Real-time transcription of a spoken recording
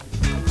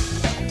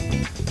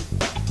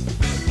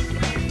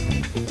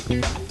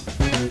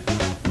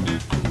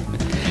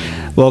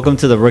Welcome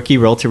to the Rookie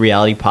Realtor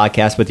Reality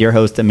Podcast with your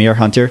host, Amir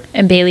Hunter.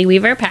 And Bailey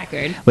Weaver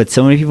Packard. With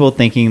so many people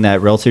thinking that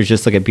realtors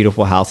just look at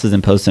beautiful houses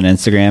and post on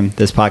Instagram,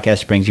 this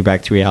podcast brings you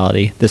back to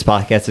reality. This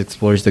podcast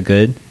explores the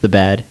good, the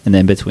bad, and the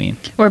in-between.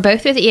 We're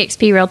both with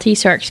eXp Realty,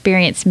 so our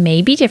experience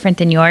may be different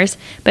than yours,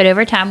 but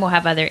over time we'll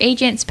have other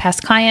agents,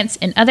 past clients,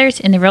 and others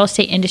in the real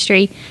estate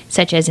industry,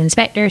 such as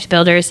inspectors,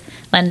 builders,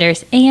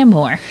 lenders, and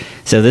more.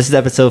 So this is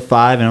episode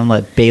 5, and I'm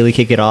going to let Bailey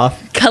kick it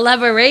off.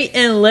 Collaborate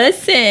and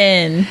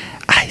listen.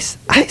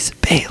 Ice,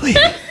 Bailey.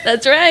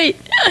 That's right.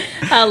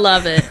 I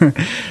love it.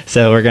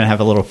 So we're going to have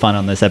a little fun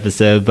on this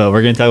episode, but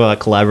we're going to talk about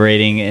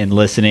collaborating and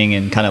listening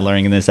and kind of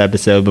learning in this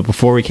episode. But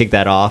before we kick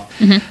that off,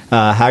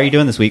 how are you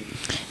doing this week?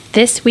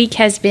 This week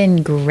has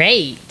been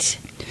great.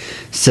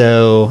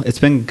 So it's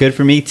been good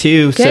for me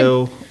too. Good.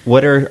 So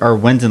what are our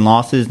wins and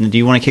losses? And do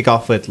you want to kick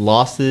off with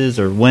losses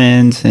or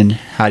wins? And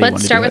how do you want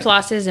Let's to start do with it?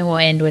 losses and we'll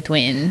end with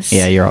wins.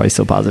 Yeah, you're always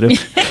so positive.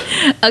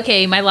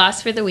 Okay, my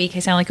loss for the week, I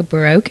sound like a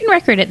broken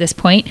record at this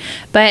point,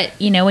 but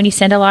when you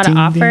send a lot of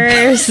Ding, ding.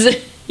 offers,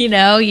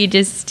 you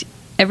just,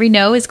 every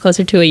no is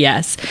closer to a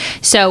yes.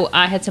 So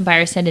I had some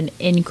buyers send an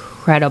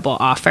incredible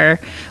offer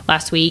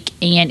last week,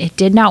 and it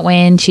did not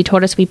win. She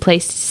told us we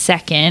placed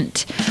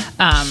second.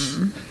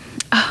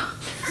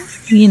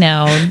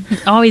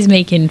 Always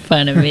making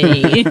fun of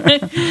me.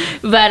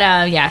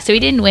 But so we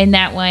didn't win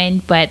that one,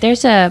 but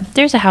there's a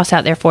house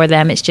out there for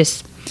them. It's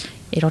just,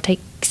 it'll take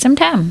some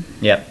time.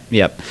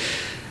 Yep.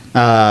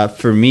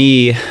 For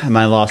me,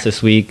 my loss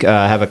this week,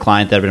 I have a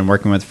client that I've been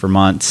working with for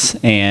months,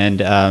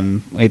 and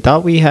I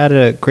thought we had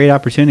a great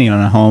opportunity on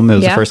a home. It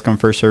was a first come,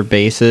 first served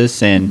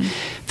basis, and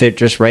fit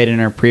just right in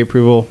our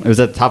pre-approval. It was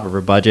at the top of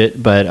our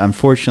budget, but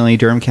unfortunately,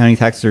 Durham County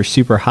taxes are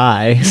super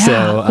high. Yeah,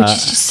 so, which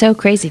is just so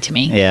crazy to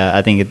me. Yeah,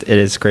 I think it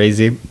is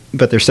crazy,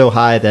 but they're so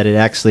high that it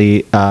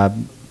actually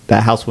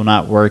that house will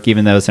not work,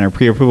 even though it's in her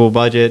pre-approval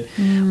budget.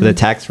 With the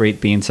tax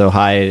rate being so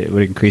high, it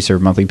would increase her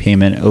monthly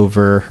payment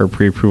over her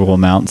pre-approval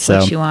amount. So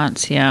What she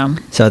wants, yeah.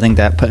 So I think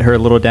that put her a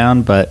little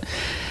down, but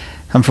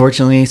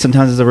unfortunately,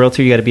 sometimes as a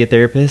realtor, you got to be a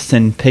therapist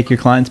and pick your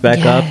clients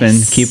back up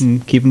and keep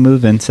them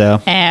moving.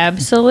 So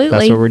Absolutely.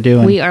 that's what we're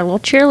doing. We are little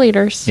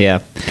cheerleaders.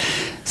 Yeah.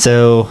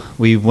 So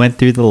we went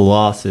through the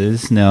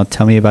losses. Now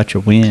tell me about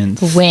your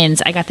wins.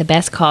 Wins. I got the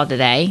best call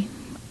today.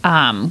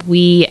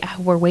 We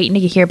were waiting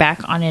to hear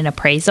back on an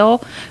appraisal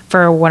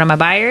for one of my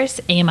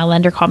buyers, and my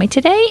lender called me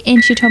today,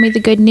 and she told me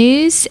the good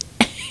news.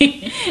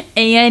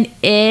 And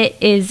it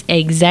is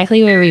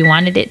exactly where we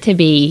wanted it to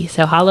be.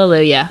 So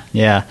hallelujah.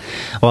 Yeah.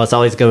 Well, it's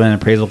always good when an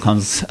appraisal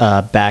comes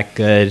back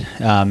good,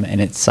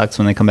 and it sucks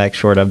when they come back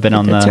short. I've been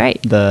on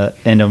the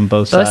end of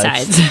both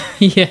sides.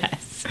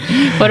 Yes.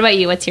 What about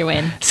you? What's your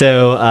win?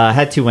 So I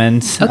had 2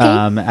 wins. Okay.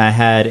 I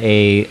had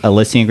a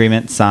listing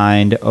agreement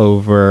signed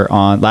over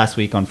on last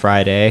week on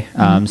Friday.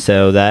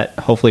 So that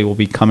hopefully will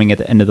be coming at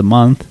the end of the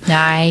month.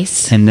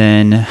 Nice. And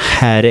then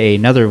had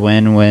another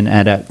win when I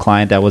had a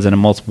client that was in a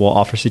multiple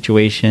offer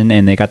situation,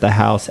 and they got the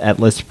house at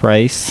list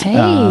price. Hey.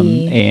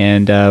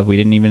 And we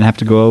didn't even have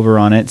to go over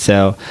on it.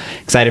 So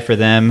excited for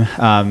them.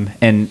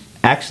 And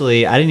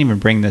actually, I didn't even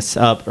bring this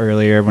up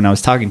earlier when I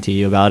was talking to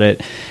you about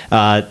it.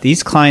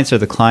 These clients are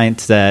the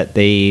clients that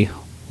they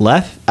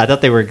left. I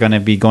thought they were going to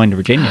be going to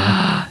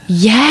Virginia.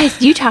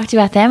 Yes, you talked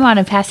about them on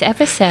a past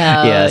episode.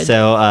 Yeah,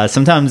 so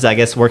sometimes I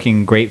guess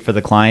working great for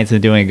the clients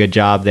and doing a good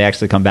job, they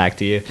actually come back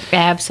to you.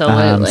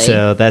 Absolutely.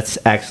 So that's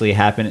actually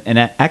happened. And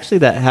actually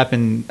that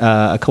happened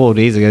a couple of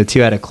days ago,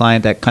 too. I had a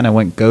client that kind of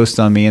went ghost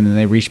on me, and then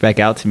they reached back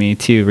out to me,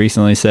 too,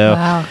 recently. So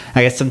Wow.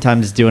 I guess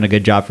sometimes doing a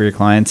good job for your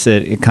clients,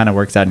 it kind of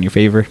works out in your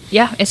favor.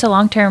 Yeah, it's a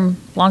long-term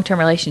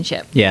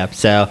relationship. Yeah,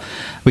 so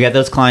we got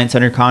those clients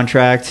under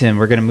contract, and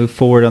we're going to move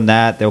forward on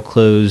that. They'll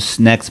close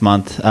next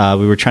month.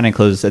 We were trying to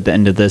close at the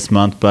end of this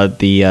month, but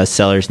the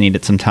sellers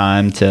needed some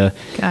time to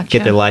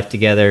get their life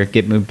together,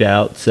 get moved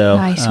out. So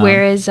Nice.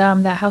 Where is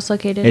that house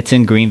located? it's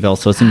in Greenville,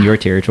 so it's in your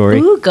territory.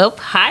 Ooh, go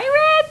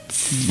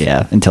Pirates!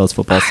 Yeah, until it's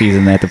football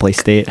season, they have to play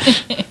state.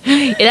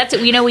 That's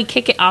we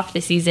kick it off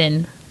the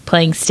season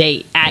playing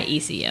state at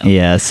ECU.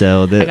 Yeah,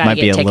 so that gotta might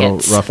be get a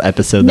tickets. little rough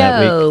episode that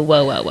week. No,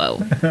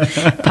 whoa.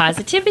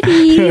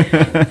 Positivity.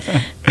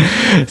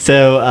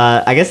 So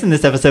I guess in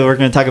this episode, we're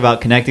going to talk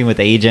about connecting with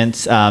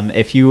agents.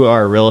 If you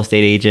are a real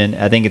estate agent,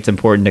 I think it's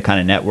important to kind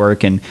of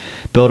network and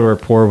build a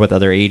rapport with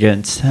other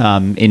agents.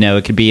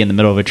 It could be in the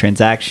middle of a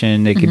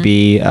transaction. It could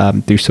be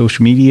through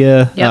social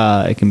media.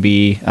 Yep. It can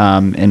be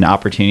in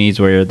opportunities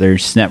where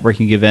there's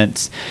networking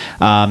events.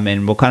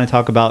 And we'll kind of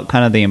talk about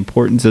kind of the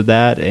importance of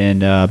that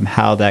and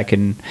how that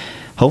can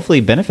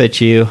hopefully benefit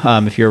you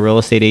if you're a real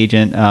estate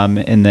agent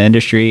in the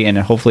industry, and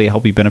hopefully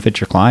help you benefit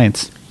your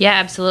clients. Yeah,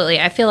 absolutely.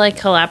 I feel like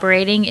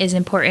collaborating is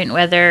important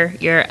whether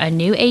you're a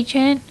new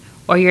agent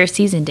or you're a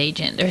seasoned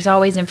agent. There's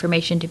always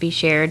information to be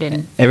shared.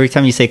 And Every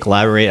time you say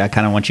collaborate, I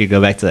kind of want you to go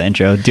back to the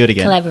intro. Do it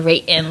again.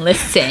 collaborate and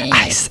listen.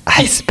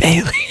 Ice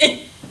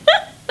Bailey.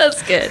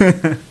 That's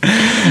good.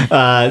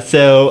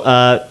 So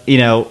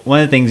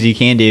one of the things you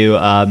can do,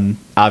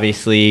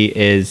 obviously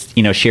is,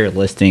 share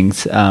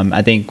listings.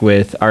 I think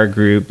with our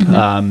group,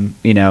 me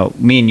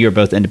and you are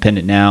both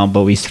independent now,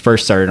 but we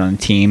first started on a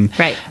team.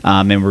 Right.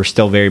 And we're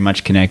still very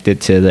much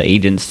connected to the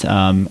agents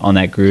on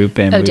that group.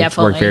 And we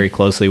work very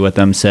closely with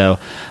them. So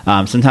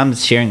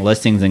sometimes sharing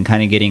listings and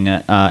kind of getting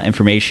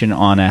information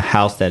on a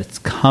house that's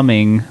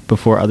coming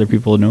before other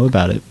people know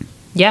about it.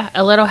 Yeah,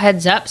 a little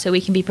heads up so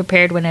we can be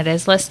prepared when it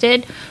is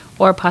listed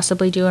or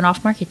possibly do an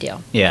off-market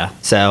deal. Yeah,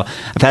 so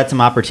I've had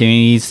some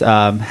opportunities.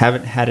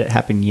 Haven't had it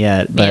happen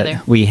yet,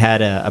 but we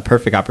had a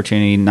perfect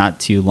opportunity not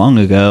too long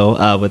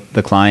ago with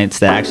the clients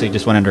that actually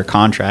just went under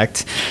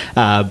contract.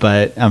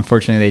 But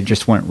unfortunately, they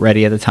just weren't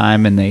ready at the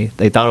time, and they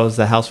thought it was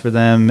the house for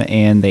them,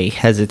 and they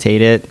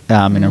hesitated,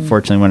 and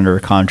unfortunately went under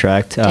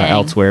contract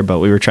elsewhere. But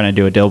we were trying to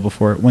do a deal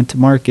before it went to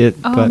market.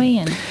 Oh,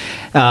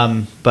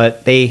 man.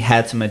 But they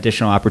had some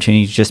additional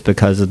opportunities just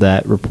because of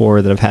that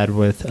rapport that I've had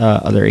with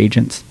other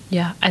agents.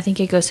 Yeah, I think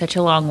it goes such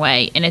a long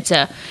way, and it's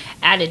a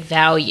added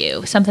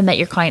value, something that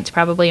your clients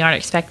probably aren't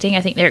expecting.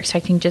 I think they're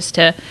expecting just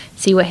to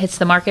see what hits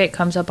the market,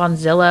 comes up on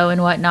Zillow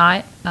and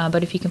whatnot.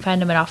 But if you can find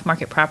them an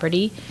off-market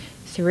property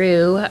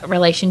through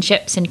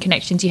relationships and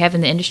connections you have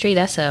in the industry,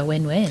 that's a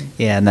win-win.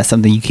 Yeah, and that's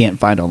something you can't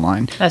find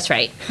online. That's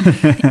right.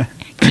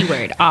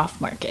 Keyword,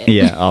 off-market.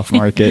 Yeah,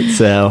 off-market.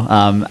 So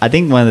I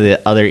think one of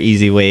the other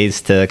easy ways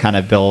to kind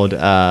of build,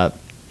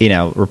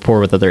 rapport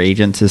with other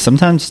agents is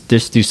sometimes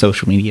just do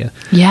social media.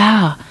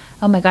 Yeah.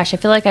 Oh my gosh, I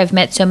feel like I've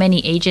met so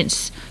many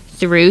agents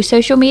through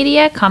social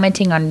media,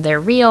 commenting on their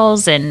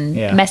reels and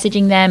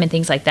messaging them and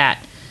things like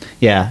that.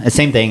 Yeah, the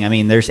same thing. I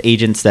mean, there's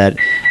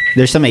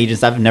some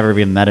agents I've never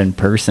even met in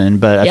person,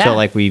 but I feel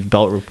like we've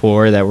built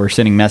rapport that we're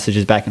sending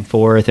messages back and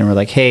forth, and we're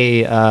like,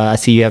 hey, I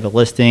see you have a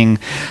listing,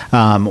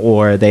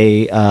 or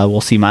they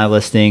will see my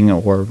listing,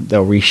 or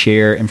they'll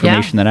reshare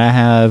information that I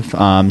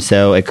have.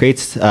 So it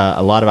creates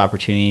a lot of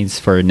opportunities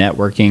for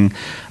networking,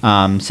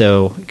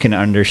 so you can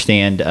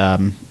understand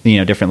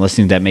different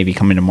listings that may be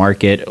coming to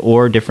market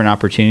or different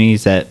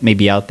opportunities that may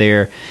be out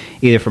there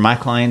either for my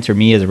clients or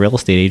me as a real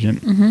estate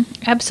agent. Mm-hmm.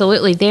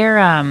 Absolutely.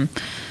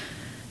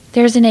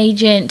 There's an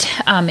agent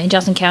in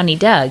Johnson County,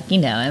 Doug. You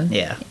know him.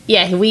 Yeah.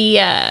 Yeah, we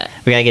gotta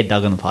get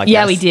Doug on the podcast.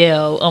 Yeah, we do.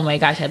 Oh my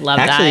gosh, I'd love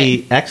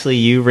that. Actually,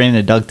 you ran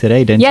into Doug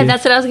today, didn't you? Yeah,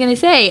 that's what I was gonna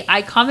say.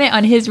 I comment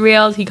on his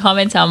reels, he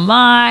comments on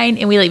mine,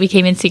 and we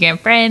became Instagram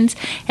friends.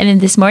 And then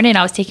this morning,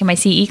 I was taking my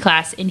CE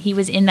class, and he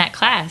was in that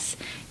class.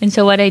 And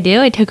so what I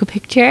took a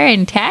picture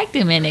and tagged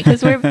him in it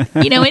because we're,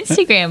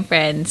 Instagram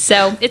friends.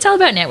 So it's all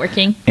about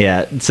networking.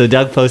 Yeah. So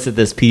Doug posted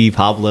this PD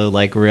Pablo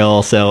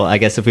reel. So I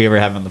guess if we ever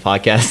have him on the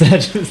podcast,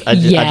 I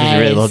just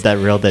really love that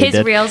reel that he did.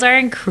 His reels are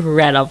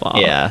incredible.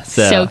 Yeah.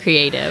 So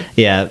creative.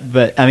 Yeah.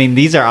 But I mean,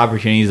 these are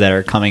opportunities that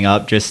are coming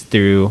up just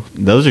through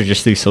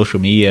social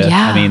media.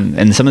 Yeah. I mean,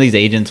 and some of these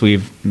agents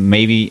we've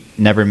maybe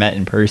never met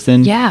in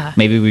person. Yeah.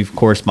 Maybe we've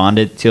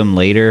corresponded to them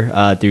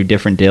later through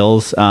different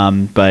deals.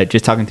 But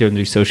just talking to them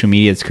through social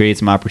media, it's create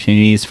some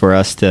opportunities for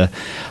us to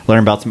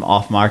learn about some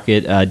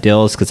off-market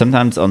deals, because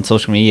sometimes on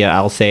social media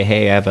I'll say,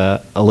 hey, I have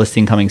a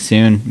listing coming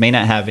soon, may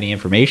not have any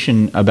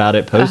information about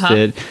it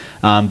posted,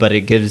 but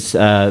it gives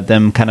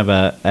them kind of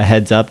a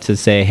heads up to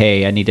say,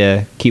 hey, I need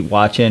to keep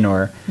watching,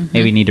 or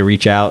maybe need to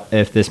reach out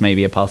if this may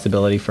be a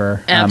possibility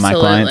for my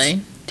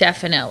clients.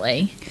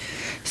 Definitely.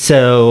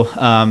 So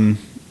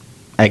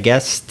I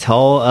guess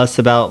tell us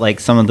about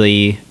some of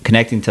the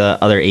connecting to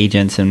other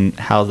agents and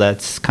how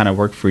that's kind of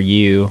worked for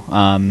you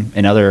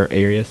in other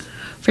areas.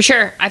 For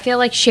sure. I feel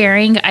like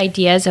sharing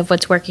ideas of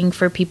what's working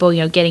for people,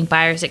 getting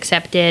buyers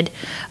accepted.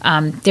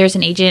 There's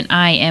an agent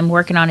I am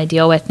working on a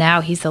deal with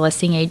now. He's the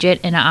listing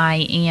agent and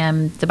I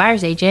am the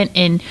buyer's agent.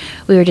 And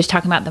we were just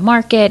talking about the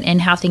market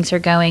and how things are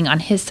going on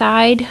his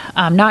side,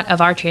 not of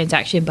our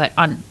transaction, but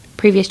on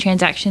previous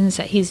transactions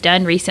that he's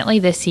done recently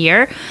this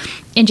year.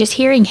 And just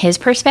hearing his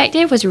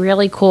perspective was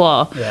really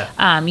cool.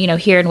 Yeah.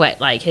 Hearing what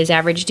his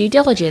average due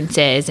diligence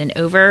is and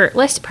over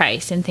list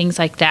price and things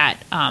like that.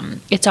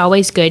 It's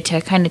always good to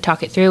kind of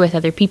talk it through with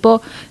other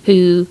people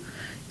who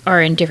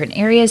are in different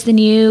areas than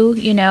you.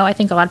 I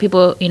think a lot of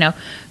people,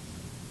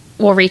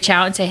 will reach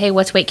out and say, hey,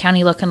 what's Wake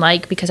County looking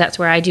like? Because that's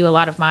where I do a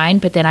lot of mine.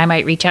 But then I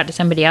might reach out to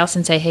somebody else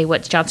and say, hey,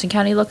 what's Johnson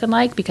County looking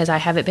like? Because I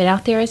haven't been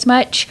out there as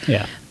much.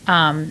 Yeah.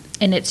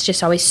 And it's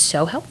just always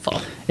so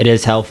helpful. It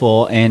is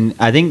helpful. And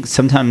I think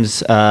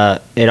sometimes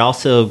it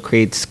also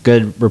creates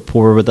good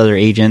rapport with other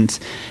agents,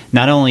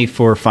 not only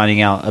for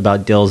finding out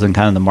about deals and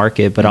kind of the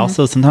market, but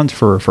also sometimes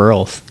for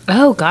referrals.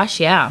 Oh, gosh,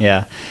 yeah.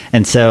 Yeah.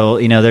 And so,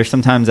 there's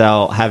sometimes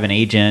I'll have an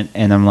agent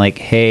and I'm like,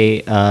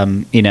 hey,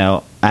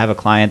 I have a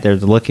client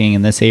that's looking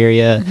in this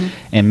area,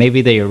 and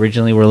maybe they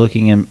originally were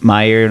looking in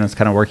my area and I was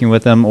kind of working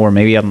with them, or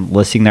maybe I'm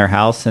listing their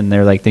house and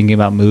they're thinking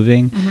about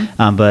moving.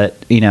 But,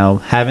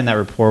 having that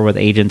rapport with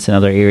agents in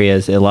other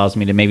areas, it allows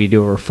me to maybe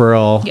do a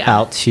referral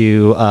out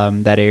to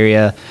that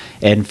area.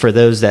 And for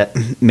those that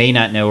may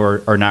not know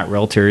or are not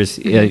realtors,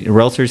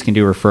 realtors can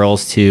do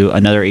referrals to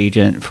another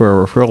agent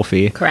for a referral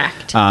fee.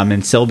 Correct.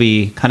 And still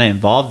be kind of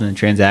involved in the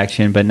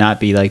transaction, but not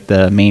be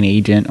the main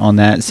agent on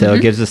that. So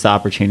it gives us the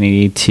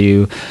opportunity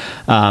to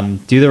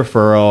do the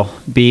referral,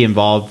 be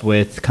involved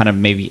with kind of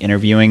maybe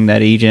interviewing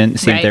that agent,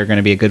 see if they're going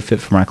to be a good fit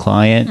for my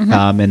client,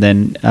 and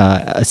then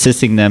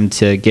assisting them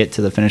to get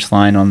to the finish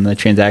line on the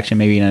transaction,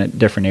 maybe in a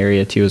different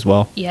area too as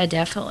well. Yeah,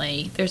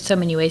 definitely. There's so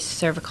many ways to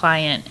serve a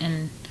client,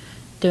 and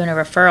doing a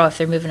referral if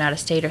they're moving out of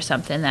state or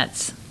something,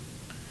 that's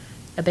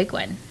a big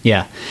one.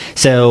 Yeah.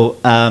 So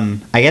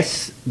I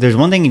guess there's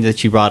one thing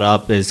that you brought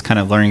up is kind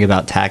of learning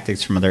about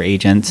tactics from other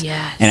agents.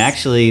 Yes. And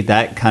actually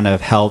that kind of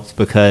helped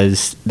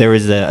because there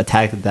was a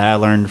tactic that I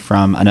learned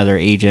from another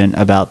agent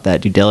about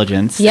that due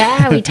diligence.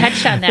 Yeah, we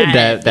touched on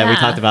that. that we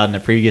talked about in the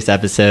previous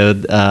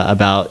episode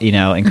about,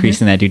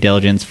 increasing that due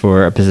diligence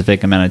for a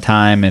specific amount of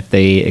time if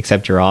they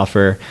accept your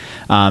offer.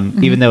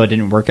 Even though it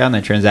didn't work out in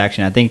the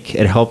transaction, I think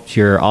it helped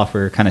your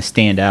offer kind of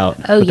stand out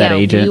with that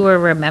agent. We were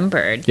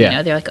remembered.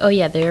 Yeah. They're like, oh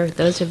yeah,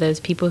 those are those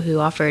people who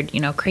offered,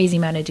 crazy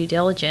amount of due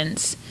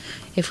diligence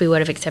if we would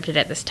have accepted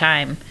at this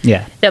time.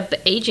 Yeah.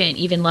 The agent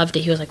even loved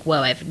it. He was like,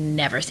 whoa, I've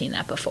never seen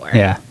that before.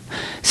 Yeah.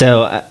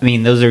 So, I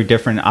mean, those are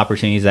different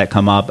opportunities that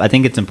come up. I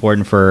think it's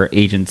important for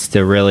agents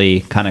to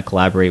really kind of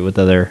collaborate with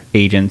other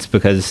agents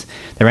because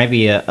there might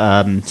be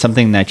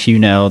something that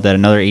that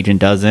another agent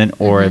doesn't,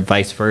 or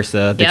vice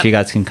versa, that you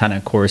guys can kind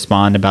of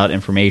correspond about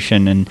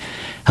information and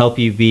help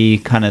you be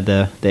kind of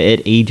the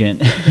it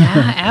agent.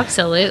 Yeah,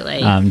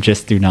 absolutely.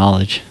 Just through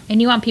knowledge.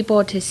 And you want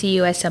people to see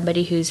you as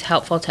somebody who's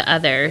helpful to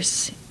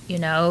others.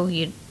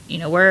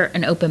 We're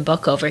an open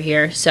book over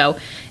here. So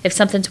if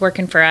something's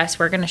working for us,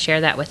 we're going to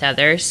share that with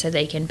others so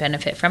they can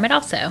benefit from it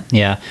also.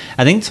 Yeah.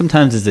 I think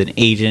sometimes as an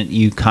agent,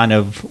 you kind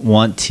of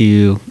want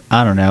to,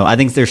 I don't know. I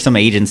think there's some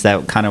agents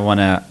that kind of want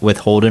to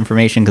withhold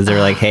information because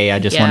they're like, hey, I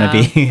just want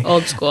to be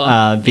old school,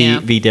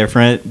 be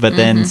different. But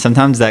then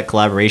sometimes that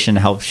collaboration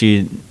helps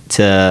you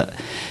to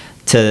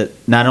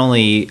not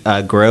only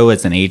grow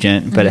as an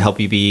agent, but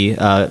help you be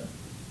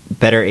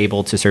better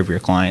able to serve your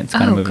clients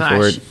kind of moving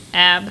forward.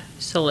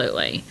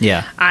 Absolutely.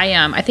 Yeah.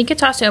 I think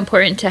it's also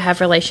important to have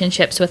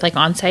relationships with like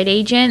on-site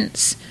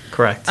agents.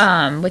 Correct.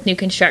 With new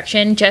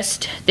construction.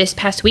 Just this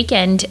past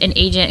weekend, an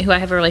agent who I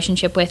have a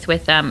relationship with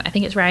I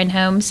think it's Ryan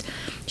Holmes,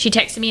 she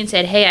texted me and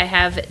said, hey, I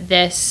have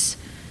this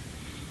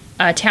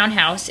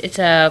townhouse. It's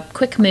a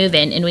quick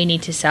move-in and we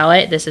need to sell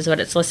it. This is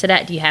what it's listed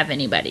at. Do you have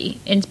anybody?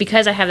 And it's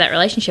because I have that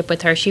relationship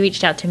with her, she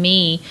reached out to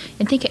me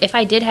and think if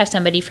I did have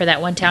somebody for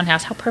that one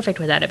townhouse, how perfect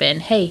would that have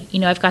been? Hey,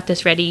 I've got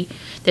this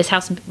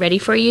house ready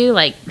for you.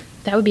 Like,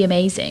 that would be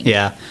amazing.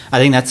 Yeah. I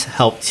think that's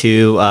helped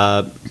too,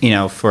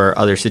 for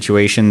other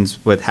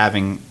situations with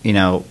having,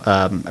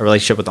 a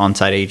relationship with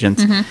on-site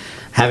agents.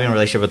 Having a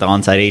relationship with the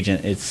on-site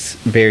agent is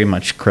very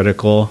much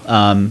critical.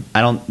 I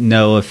don't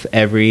know if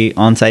every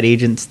on-site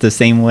agent's the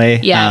same way.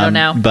 Yeah, I don't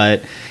know.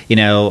 But,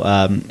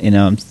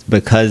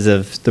 because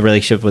of the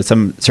relationship with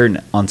some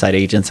certain on-site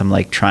agents, I'm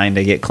like trying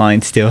to get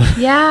clients still.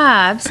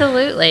 Yeah,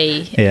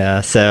 absolutely.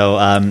 Yeah. So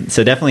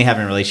definitely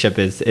having a relationship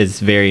is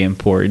very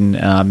important,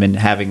 and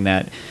having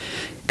that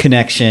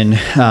connection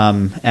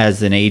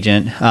as an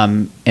agent.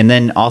 And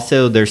then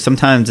also there's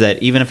sometimes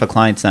that even if a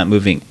client's not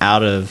moving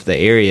out of the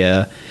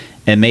area,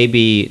 it may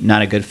be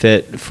not a good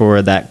fit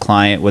for that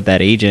client with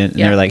that agent.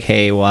 And they're like,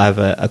 hey, well, I have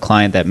a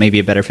client that may be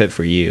a better fit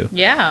for you.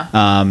 Yeah.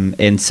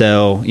 And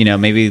so,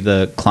 maybe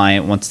the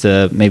client wants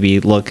to maybe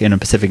look in a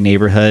specific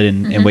neighborhood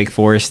in Wake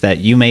Forest that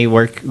you may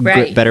work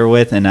better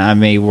with, and I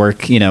may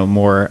work,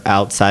 more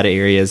outside of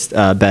areas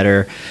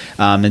better.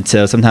 And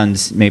so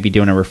sometimes maybe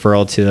doing a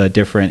referral to a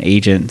different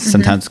agent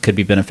sometimes could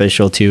be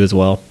beneficial too as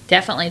well.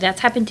 Definitely. That's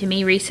happened to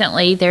me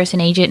recently. There's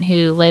an agent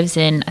who lives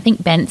in, I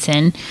think,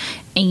 Benson,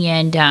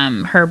 and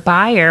her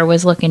buyer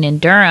was looking in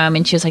Durham,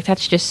 and she was like,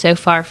 that's just so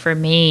far for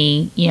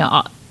me.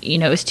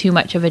 It was too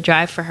much of a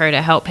drive for her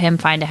to help him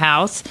find a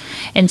house.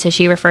 And so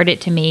she referred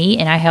it to me,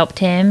 and I helped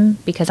him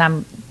because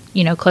I'm,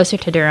 closer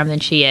to Durham than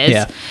she is.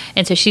 Yeah.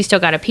 And so she still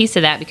got a piece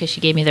of that because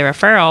she gave me the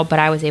referral, but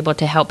I was able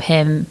to help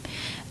him.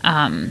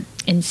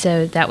 And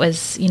so that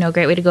was, a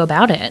great way to go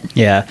about it.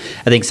 Yeah.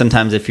 I think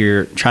sometimes if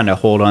you're trying to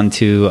hold on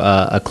to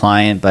a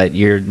client, but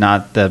you're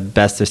not the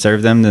best to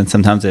serve them, then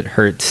sometimes it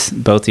hurts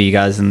both of you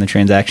guys in the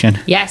transaction.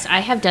 Yes,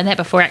 I have done that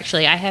before,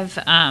 actually. I have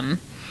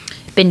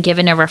been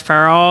given a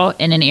referral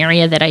in an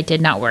area that I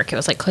did not work. It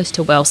was like close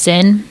to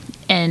Wilson.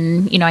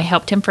 And, I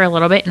helped him for a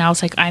little bit, and I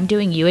was like, I'm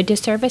doing you a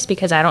disservice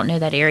because I don't know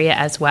that area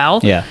as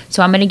well. Yeah.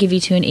 So I'm going to give you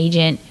to an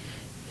agent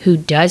who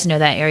does know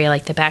that area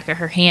like the back of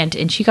her hand,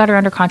 and she got her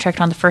under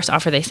contract on the first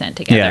offer they sent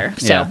together.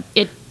 So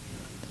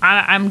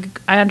I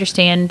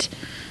understand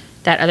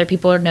that other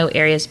people know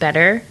areas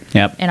better.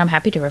 Yep. And I'm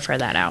happy to refer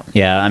that out.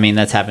 Yeah, I mean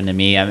that's happened to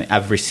me.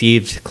 I've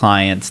received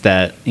clients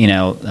that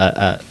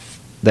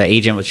the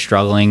agent was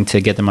struggling to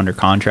get them under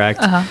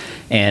contract,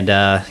 and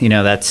I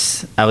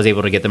was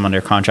able to get them under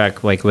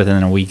contract like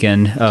within a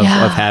weekend of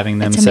having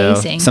them. So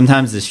amazing.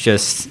 Sometimes it's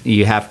just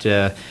you have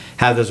to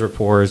have those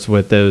rapports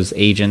with those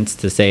agents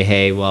to say,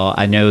 hey, well,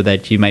 I know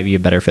that you might be a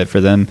better fit for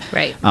them,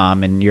 right?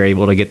 And you're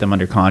able to get them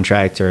under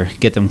contract or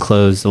get them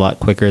closed a lot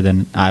quicker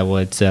than I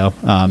would. So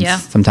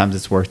sometimes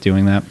it's worth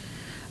doing that.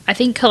 I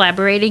think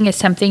collaborating is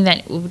something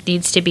that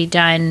needs to be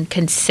done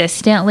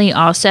consistently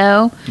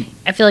also.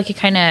 I feel like it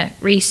kind of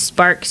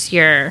re-sparks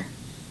your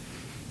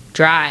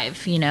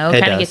drive, kind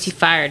of gets you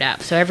fired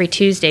up. So every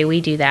Tuesday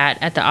we do that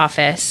at the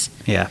office.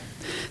 Yeah.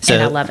 So,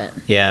 and I love it.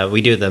 Yeah,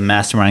 we do the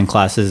mastermind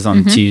classes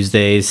on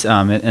Tuesdays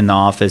in the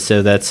office.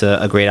 So that's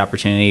a great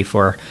opportunity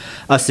for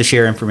us to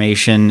share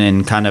information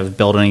and kind of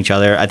build on each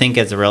other. I think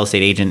as a real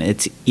estate agent,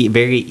 it's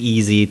very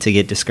easy to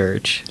get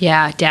discouraged.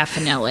 Yeah,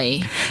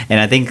 definitely. And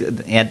I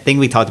think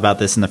we talked about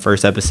this in the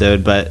first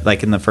episode, but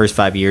like in the first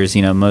 5 years,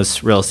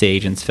 most real estate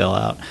agents fill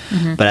out.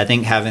 But I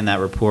think having that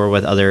rapport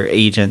with other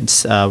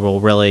agents will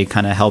really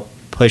kind of help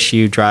push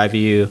you, drive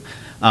you,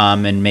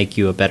 and make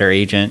you a better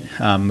agent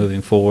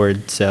moving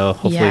forward. So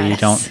hopefully you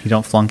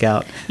don't flunk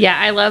out. Yeah,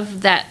 I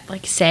love that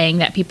saying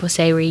that people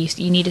say where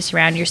you need to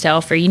surround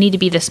yourself, or you need to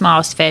be the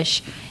smallest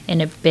fish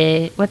in a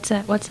big. What's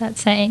that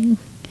saying?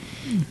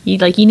 You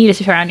need to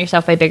surround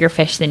yourself by bigger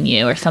fish than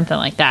you, or something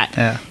like that.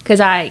 Yeah.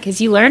 Because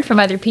you learn from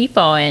other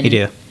people, and you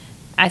do.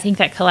 I think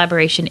that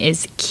collaboration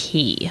is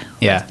key.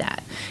 Yeah. With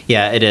that.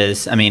 Yeah, it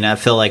is. I mean, I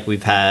feel like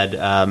we've had.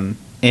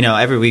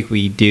 Every week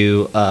we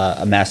do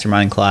a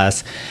mastermind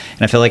class,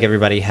 and I feel like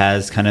everybody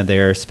has kind of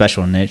their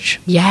special niche.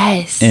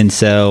 Yes. And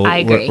so I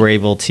agree. we're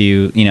able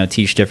to,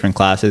 teach different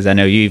classes. I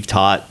know you've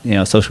taught,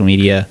 social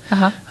media,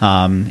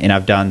 and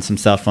I've done some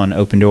stuff on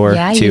Open Door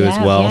too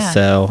as well. Yeah.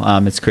 So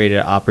it's created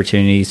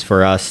opportunities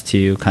for us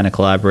to kind of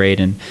collaborate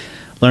and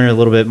learn a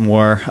little bit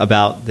more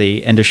about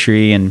the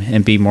industry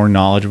and be more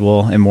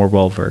knowledgeable and more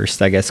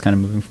well-versed, I guess, kind of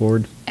moving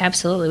forward.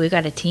 Absolutely. We've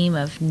got a team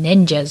of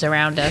ninjas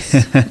around us.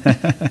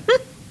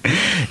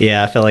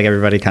 Yeah, I feel like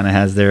everybody kind of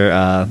has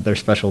their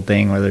special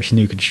thing, whether it's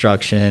new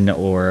construction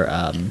or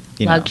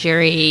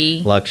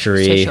luxury,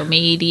 social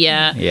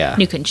media,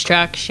 new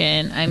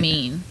construction. I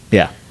mean,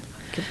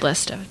 could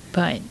list a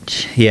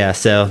bunch. Yeah,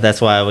 so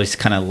that's why I always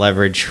kind of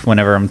leverage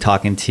whenever I'm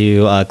talking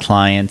to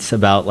clients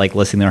about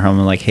listing their home.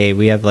 I'm like, hey,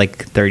 we have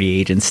 30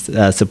 agents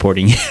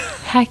supporting you.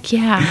 Heck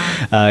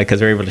yeah. Because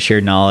we're able to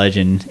share knowledge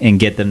and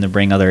get them to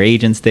bring other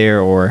agents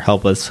there or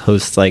help us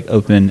host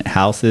open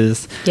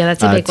houses. Yeah,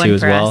 that's a big one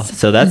as for well. us.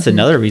 So that's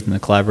another reason to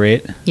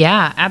collaborate.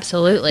 Yeah,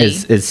 absolutely.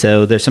 Is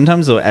so there's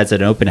sometimes as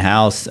an open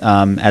house,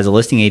 as a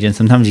listing agent,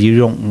 sometimes you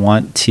don't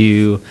want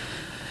to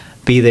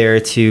be there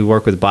to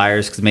work with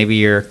buyers because maybe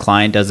your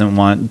client doesn't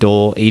want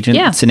dual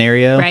agent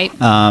scenario, right?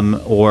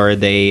 Or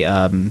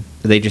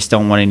they just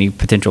don't want any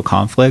potential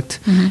conflict.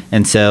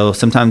 And so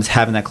sometimes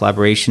having that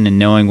collaboration and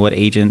knowing what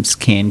agents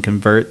can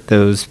convert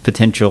those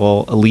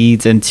potential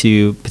leads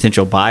into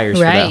potential buyers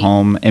for that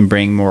home and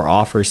bring more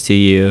offers to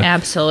you,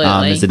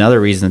 absolutely, is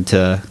another reason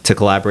to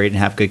collaborate and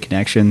have good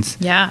connections.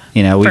 Yeah,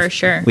 for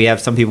sure. We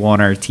have some people on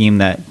our team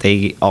that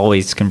they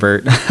always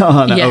convert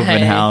on an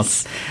open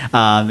house,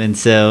 and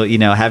so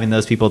having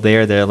those people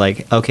there, they're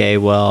like, okay,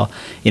 well,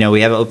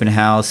 we have an open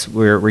house,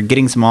 we're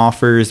getting some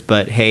offers,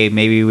 but hey,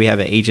 maybe we have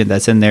an agent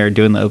that's in there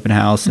doing the open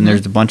house, and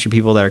there's a bunch of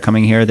people that are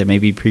coming here that may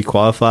be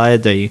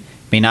pre-qualified. They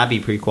may not be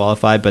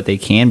pre-qualified, but they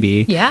can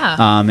be. Yeah.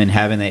 And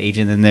having the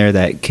agent in there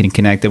that can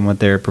connect them with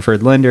their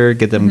preferred lender,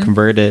 get them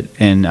converted,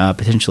 and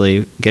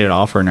potentially get an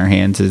offer in our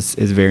hands is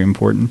very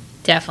important.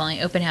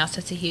 Definitely. Open house,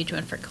 that's a huge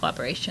one for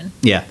collaboration.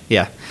 Yeah.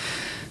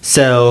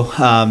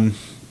 So,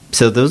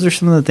 so those are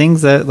some of the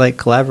things that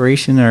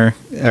collaboration are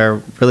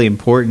really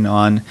important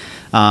on.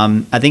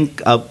 I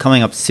think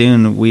coming up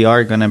soon, we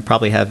are going to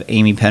probably have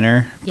Amy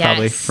Penner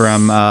probably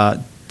from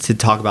to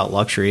talk about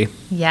luxury.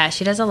 Yeah,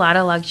 she does a lot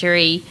of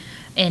luxury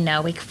in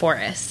Wake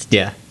Forest.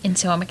 Yeah. And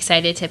so I'm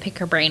excited to pick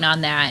her brain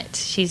on that.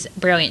 She's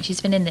brilliant.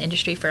 She's been in the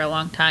industry for a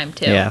long time,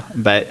 too. Yeah,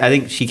 but I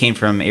think she came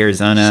from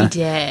Arizona. She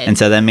did. And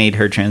so that made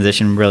her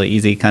transition really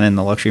easy kind of in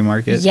the luxury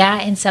market.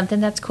 Yeah, and something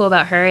that's cool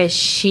about her is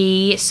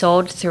she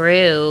sold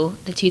through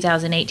the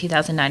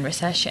 2008-2009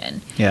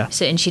 recession. Yeah.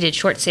 So, and she did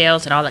short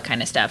sales and all that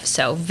kind of stuff.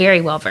 So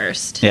very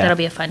well-versed. Yeah. That'll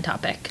be a fun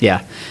topic.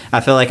 Yeah. I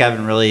feel like I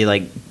haven't really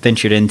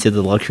ventured into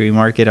the luxury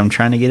market. I'm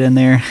trying to get in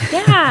there.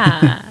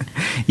 Yeah.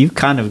 You've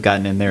kind of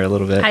gotten in there a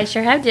little bit. I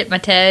sure have dipped my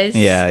toes.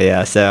 Yeah.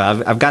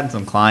 So I've gotten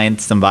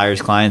some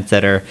buyers clients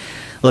that are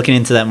looking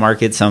into that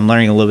market. So I'm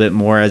learning a little bit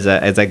more as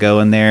I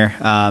go in there.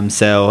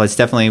 So it's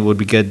definitely would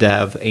be good to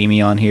have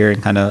Amy on here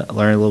and kind of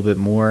learn a little bit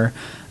more.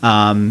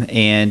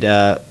 And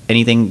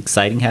anything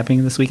exciting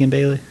happening this weekend,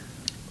 Bailey?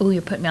 Ooh,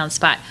 you're putting me on the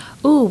spot.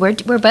 Ooh, we're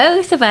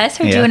both of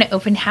us are doing an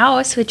open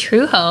house with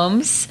True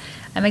Homes.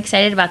 I'm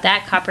excited about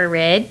that. Copper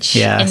Ridge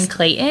in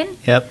Clayton.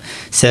 Yep.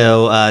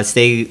 So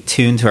stay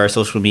tuned to our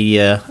social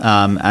media.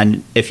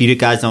 And if you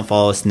guys don't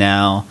follow us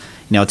now,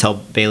 tell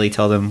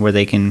them where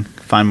they can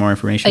find more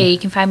information. Oh, yeah, you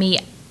can find me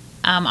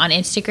on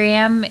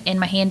Instagram, and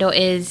my handle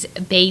is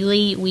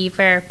Bailey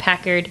Weaver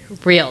Packard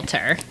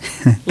Realtor.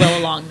 Little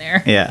long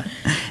there. Yeah.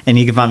 And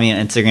you can find me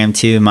on Instagram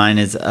too. Mine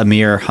is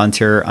Amir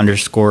Hunter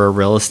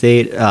 _real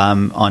estate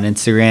on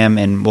Instagram,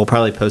 and we'll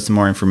probably post some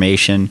more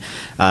information.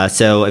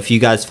 So if you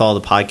guys follow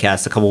the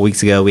podcast, a couple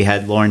weeks ago, we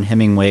had Lauren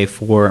Hemingway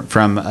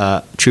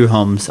from True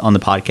Homes on the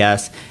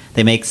podcast.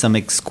 They make some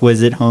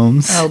exquisite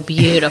homes. Oh,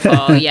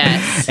 beautiful.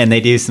 Yes. And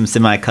they do some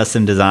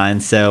semi-custom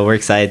designs. So we're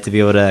excited to be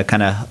able to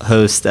kind of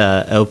host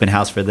an open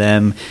house for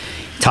them,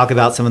 talk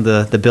about some of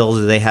the builds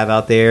that they have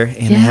out there,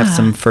 and they have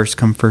some first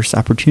come first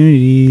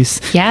opportunities.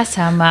 Yeah,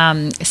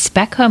 some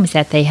spec homes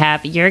that they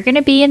have. You're going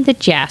to be in the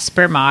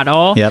Jasper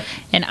model. Yep.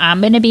 And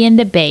I'm going to be in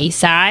the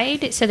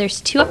Bayside. So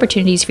there's 2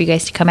 opportunities for you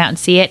guys to come out and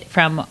see it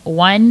from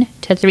 1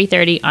 to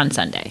 3:30 on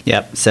Sunday.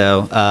 Yep.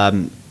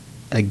 So,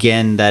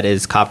 again, that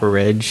is Copper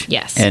Ridge.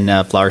 Yes.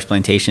 And Flowers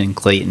Plantation in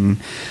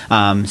Clayton.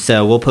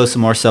 So we'll post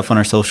some more stuff on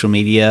our social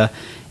media.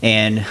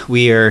 And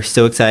we are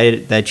so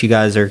excited that you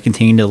guys are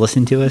continuing to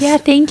listen to us. Yeah,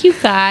 thank you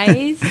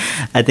guys.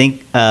 I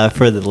think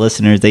for the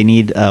listeners, they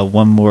need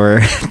one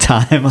more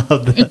time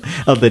of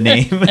the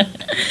name.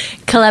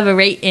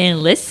 Collaborate and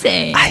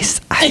listen. Ice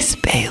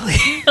Bailey.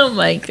 Oh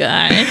my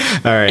God.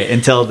 All right.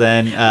 Until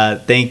then,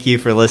 thank you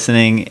for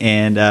listening,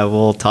 and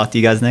we'll talk to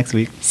you guys next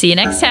week. See you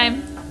next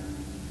time.